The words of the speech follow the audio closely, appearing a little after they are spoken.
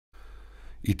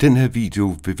I den her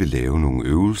video vil vi lave nogle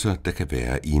øvelser, der kan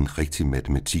være i en rigtig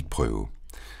matematikprøve.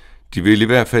 De vil i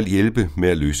hvert fald hjælpe med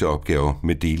at løse opgaver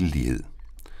med delelighed.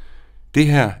 Det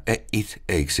her er et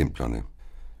af eksemplerne.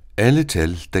 Alle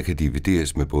tal, der kan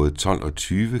divideres med både 12 og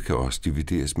 20, kan også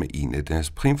divideres med en af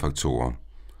deres primfaktorer.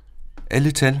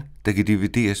 Alle tal, der kan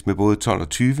divideres med både 12 og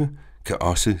 20, kan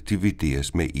også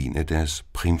divideres med en af deres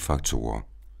primfaktorer.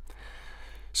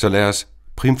 Så lad os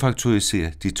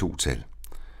primfaktorisere de to tal.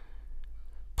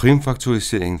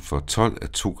 Primfaktorisering for 12 er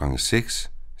 2 gange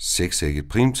 6. 6 er ikke et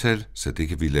primtal, så det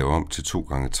kan vi lave om til 2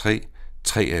 gange 3.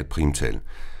 3 er et primtal.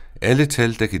 Alle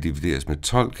tal, der kan divideres med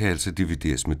 12, kan altså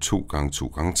divideres med 2 gange 2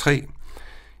 gange 3.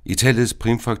 I tallets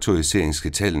primfaktorisering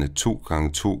skal tallene 2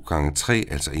 gange 2 gange 3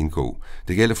 altså indgå.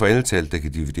 Det gælder for alle tal, der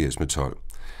kan divideres med 12.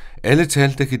 Alle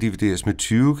tal, der kan divideres med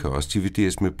 20, kan også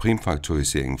divideres med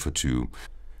primfaktoriseringen for 20.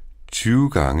 20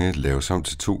 gange laves om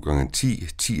til 2 gange 10.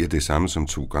 10 er det samme som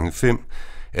 2 gange 5.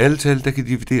 Alle tal, der kan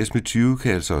divideres med 20,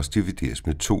 kan altså også divideres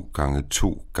med 2 gange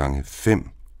 2 gange 5.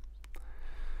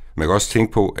 Man kan også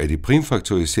tænke på, at i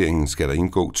primfaktoriseringen skal der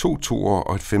indgå 2 toer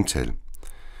og et femtal.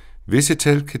 Hvis et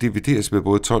tal kan divideres med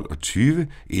både 12 og 20,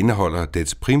 indeholder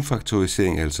dets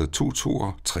primfaktorisering altså 2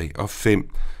 toer, 3 og 5.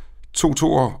 2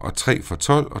 toer og 3 for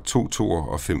 12 og 2 toer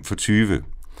og 5 for 20.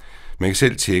 Man kan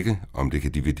selv tjekke, om det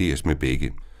kan divideres med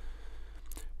begge.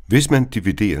 Hvis man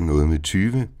dividerer noget med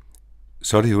 20,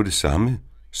 så er det jo det samme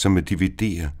som at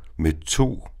dividere med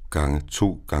 2 gange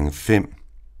 2 gange 5.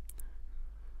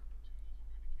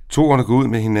 2'erne går ud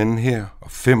med hinanden her,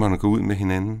 og 5'erne går ud med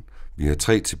hinanden. Vi har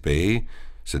 3 tilbage,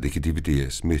 så det kan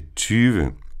divideres med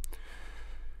 20.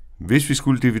 Hvis vi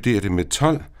skulle dividere det med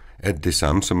 12, er det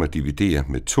samme som at dividere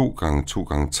med 2 gange 2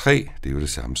 gange 3. Det er jo det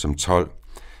samme som 12.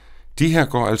 De her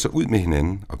går altså ud med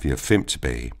hinanden, og vi har 5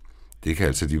 tilbage. Det kan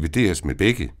altså divideres med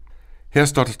begge. Her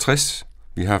står der 60.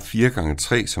 Vi har 4 gange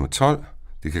 3, som er 12.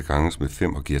 Det kan ganges med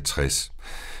 5 og giver 60.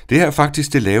 Det her er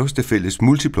faktisk det laveste fælles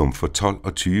multiplum for 12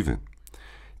 og 20.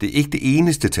 Det er ikke det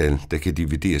eneste tal, der kan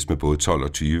divideres med både 12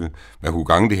 og 20. Man kunne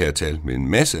gange det her tal med en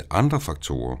masse andre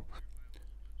faktorer.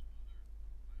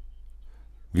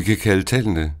 Vi kan kalde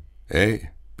tallene A,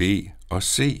 B og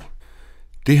C.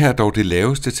 Det her er dog det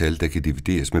laveste tal, der kan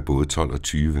divideres med både 12 og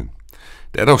 20.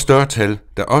 Der er dog større tal,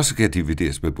 der også kan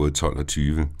divideres med både 12 og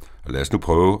 20. Og lad os nu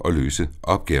prøve at løse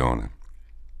opgaverne.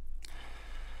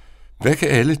 Hvad kan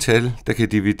alle tal, der kan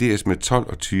divideres med 12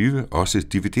 og 20, også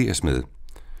divideres med?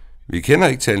 Vi kender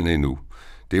ikke tallene endnu.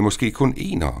 Det er måske kun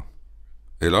enere.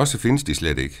 Eller også findes de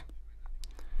slet ikke.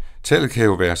 Tallet kan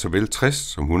jo være såvel 60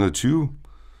 som 120.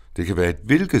 Det kan være et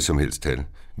hvilket som helst tal.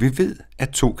 Vi ved, at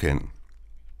 2 kan.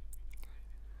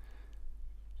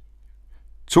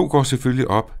 2 går selvfølgelig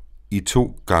op i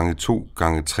 2 gange 2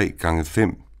 gange 3 gange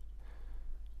 5.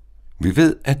 Vi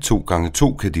ved, at 2 gange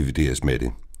 2 kan divideres med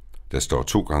det. Der står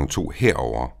 2 gange 2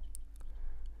 herover.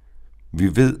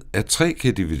 Vi ved, at 3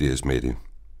 kan divideres med det.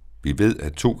 Vi ved,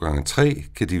 at 2 gange 3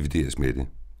 kan divideres med det.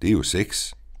 Det er jo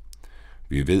 6.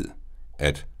 Vi ved,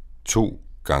 at 2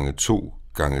 gange 2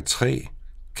 gange 3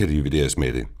 kan divideres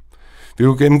med det. Vi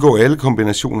vil gennemgå alle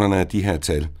kombinationerne af de her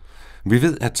tal. Vi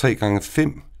ved, at 3 gange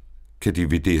 5 kan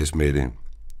divideres med det.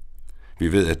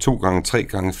 Vi ved, at 2 gange 3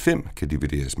 gange 5 kan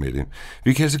divideres med det.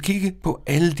 Vi kan altså kigge på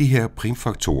alle de her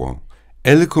primfaktorer.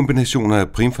 Alle kombinationer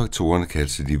af primfaktorerne kan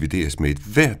altså divideres med et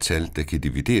hvert tal, der kan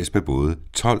divideres med både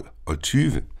 12 og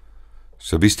 20.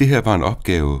 Så hvis det her var en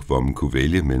opgave, hvor man kunne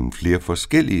vælge mellem flere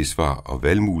forskellige svar, og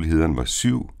valgmulighederne var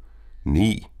 7,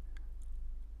 9,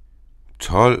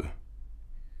 12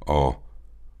 og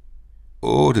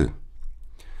 8,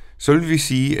 så vil vi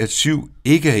sige, at 7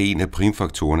 ikke er en af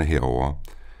primfaktorerne herover.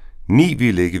 9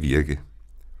 ville ikke virke.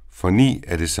 For 9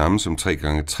 er det samme som 3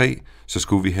 gange 3, så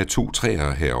skulle vi have 2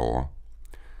 træer herover.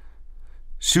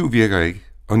 7 virker ikke,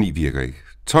 og 9 virker ikke.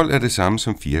 12 er det samme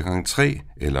som 4 gange 3,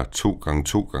 eller 2 gange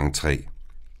 2 gange 3.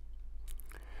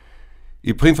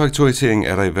 I primfaktorisering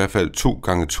er der i hvert fald 2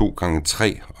 gange 2 gange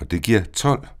 3, og det giver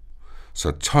 12.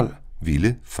 Så 12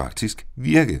 ville faktisk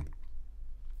virke.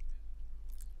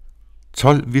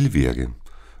 12 ville virke.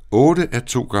 8 er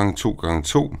 2 gange 2 gange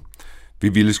 2. Vi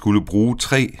ville skulle bruge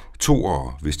 3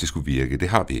 toere, hvis det skulle virke. Det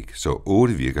har vi ikke, så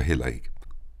 8 virker heller ikke.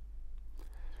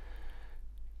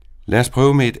 Lad os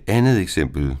prøve med et andet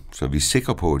eksempel, så vi er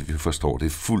sikre på, at vi forstår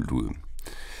det fuldt ud.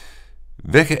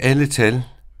 Hvad kan alle tal,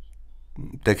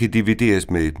 der kan divideres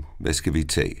med, hvad skal vi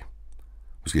tage?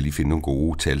 Nu skal jeg lige finde nogle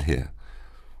gode tal her.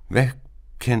 Hvad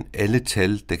kan alle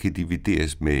tal, der kan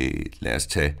divideres med, lad os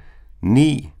tage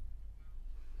 9.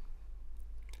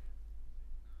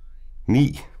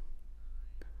 9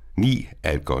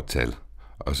 er et godt tal.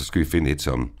 Og så skal vi finde et,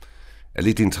 som er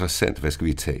lidt interessant. Hvad skal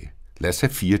vi tage? Lad os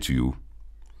have 24.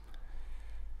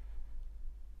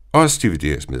 også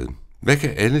divideres med. Hvad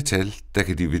kan alle tal, der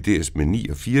kan divideres med 9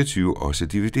 og 24, også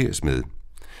divideres med?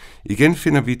 Igen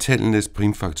finder vi tallenes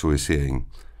primfaktorisering.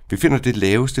 Vi finder det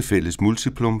laveste fælles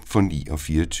multiplum for 9 og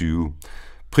 24.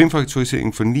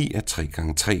 Primfaktorisering for 9 er 3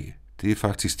 gange 3. Det er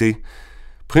faktisk det.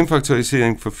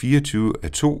 Primfaktorisering for 24 er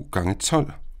 2 gange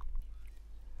 12.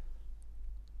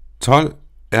 12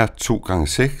 er 2 gange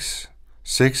 6.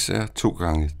 6 er 2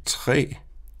 gange 3.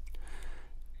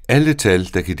 Alle tal,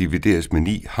 der kan divideres med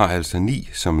 9, har altså 9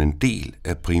 som en del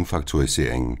af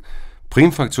primfaktoriseringen.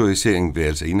 Primfaktoriseringen vil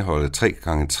altså indeholde 3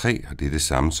 gange 3, og det er det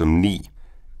samme som 9.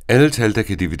 Alle tal, der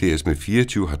kan divideres med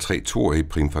 24, har 3 toer i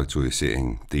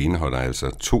primfaktoriseringen. Det indeholder altså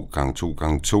 2 gange 2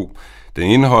 gange 2. Den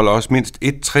indeholder også mindst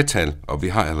et tretal, og vi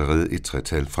har allerede et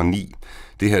tretal fra 9.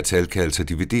 Det her tal kan altså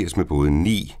divideres med både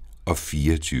 9 og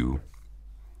 24.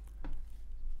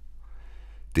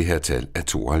 Det her tal er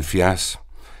 72.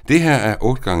 Det her er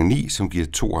 8 gange 9, som giver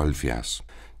 72.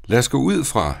 Lad os gå ud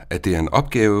fra, at det er en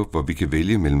opgave, hvor vi kan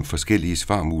vælge mellem forskellige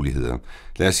svarmuligheder.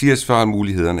 Lad os sige, at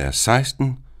svarmulighederne er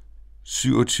 16,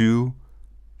 27,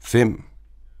 5,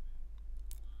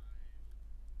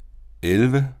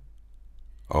 11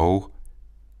 og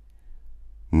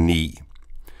 9.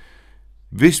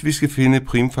 Hvis vi skal finde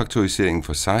primfaktoriseringen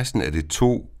for 16, er det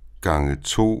 2 gange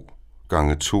 2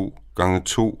 gange 2 gange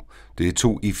 2. Det er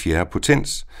 2 i fjerde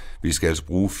potens. Vi skal altså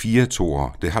bruge 4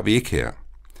 toer. Det har vi ikke her.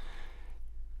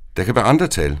 Der kan være andre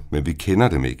tal, men vi kender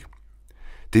dem ikke.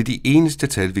 Det er de eneste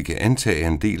tal, vi kan antage er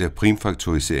en del af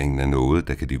primfaktoriseringen af noget,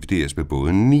 der kan divideres med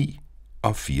både 9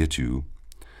 og 24.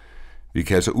 Vi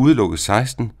kan altså udelukke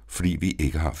 16, fordi vi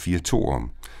ikke har 4 toer.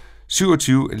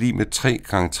 27 er lig med 3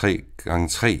 gange 3 gange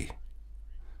 3.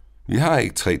 Vi har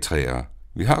ikke 3 træer.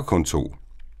 Vi har kun 2.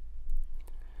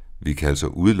 Vi kan altså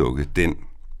udelukke den.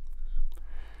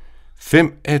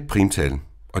 5 er et primtal,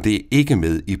 og det er ikke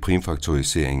med i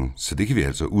primfaktoriseringen, så det kan vi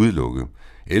altså udelukke.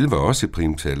 11 er også et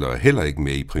primtal og er heller ikke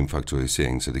med i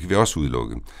primfaktoriseringen, så det kan vi også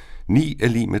udelukke. 9 er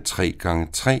lig med 3 gange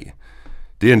 3.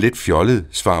 Det er en lidt fjollet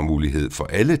svarmulighed, for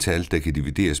alle tal, der kan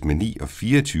divideres med 9, og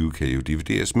 24 kan jo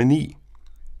divideres med 9.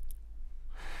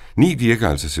 9 virker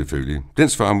altså selvfølgelig. Den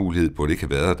svarmulighed burde ikke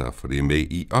have været der, for det er med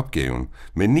i opgaven.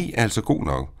 Men 9 er altså god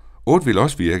nok. 8 vil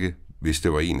også virke, hvis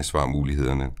det var en af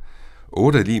svarmulighederne.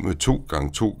 8 er lig med 2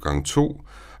 gange 2 gange 2,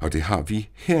 og det har vi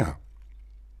her.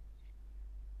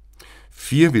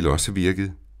 4 vil også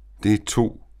virke. Det er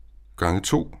 2 gange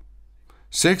 2.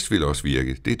 6 vil også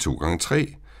virke. Det er 2 gange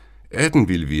 3. 18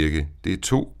 vil virke. Det er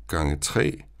 2 gange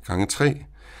 3 gange 3.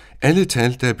 Alle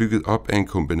tal, der er bygget op af en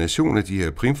kombination af de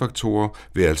her primfaktorer,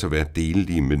 vil altså være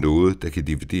delelige med noget, der kan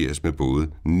divideres med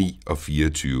både 9 og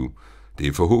 24. Det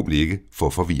er forhåbentlig ikke for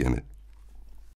forvirrende.